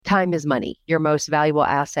time is money. Your most valuable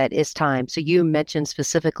asset is time. So you mentioned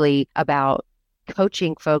specifically about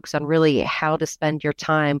coaching folks on really how to spend your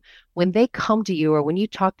time. When they come to you or when you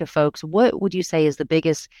talk to folks, what would you say is the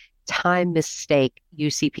biggest time mistake you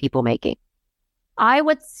see people making? I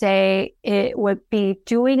would say it would be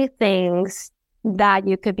doing things that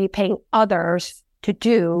you could be paying others to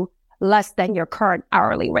do less than your current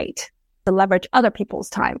hourly rate, to leverage other people's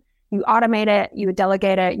time. You automate it, you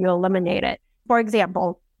delegate it, you eliminate it. For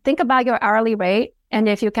example, think about your hourly rate. And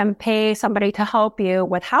if you can pay somebody to help you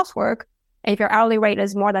with housework, if your hourly rate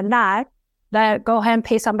is more than that, then go ahead and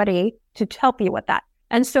pay somebody to help you with that.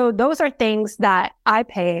 And so those are things that I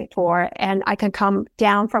pay for, and I can come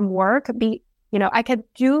down from work, I can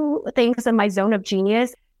do things in my zone of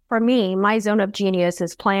genius. For me, my zone of genius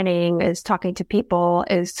is planning, is talking to people,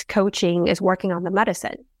 is coaching, is working on the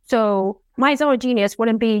medicine. So my zone of genius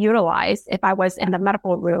wouldn't be utilized if I was in the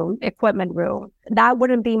medical room, equipment room. That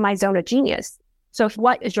wouldn't be my zone of genius. So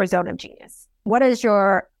what is your zone of genius? What is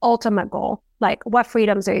your ultimate goal? Like, what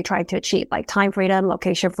freedoms are you trying to achieve? Like time freedom,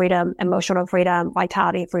 location freedom, emotional freedom,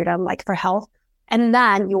 vitality freedom, like for health. And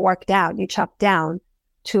then you work down, you chop down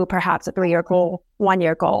to perhaps a 3-year goal,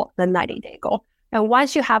 1-year goal, the 90-day goal. And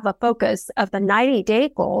once you have a focus of the 90-day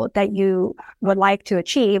goal that you would like to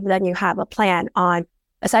achieve, then you have a plan on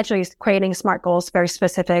essentially creating SMART goals, very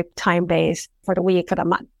specific, time-based for the week, for the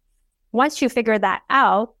month. Once you figure that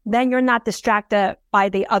out, then you're not distracted by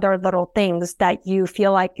the other little things that you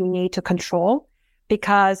feel like you need to control,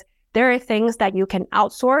 because there are things that you can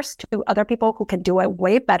outsource to other people who can do it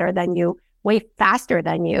way better than you, way faster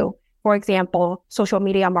than you. For example, social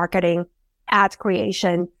media marketing, ads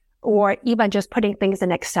creation, or even just putting things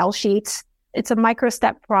in Excel sheets. It's a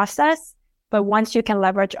micro-step process, but once you can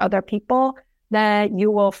leverage other people, then you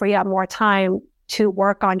will free up more time to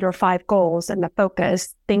work on your 5 goals and the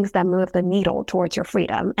focus, things that move the needle towards your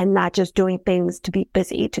freedom, and not just doing things to be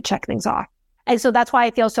busy, to check things off. And so that's why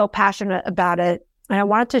I feel so passionate about it. And I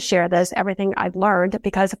wanted to share this, everything I've learned,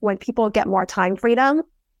 because when people get more time freedom,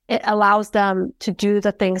 it allows them to do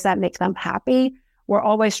the things that make them happy. We're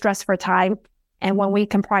always stressed for time. And when we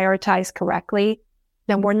can prioritize correctly,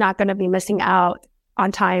 then we're not going to be missing out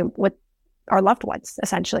on time with our loved ones,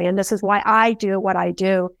 essentially. And this is why I do what I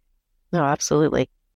do. No, absolutely.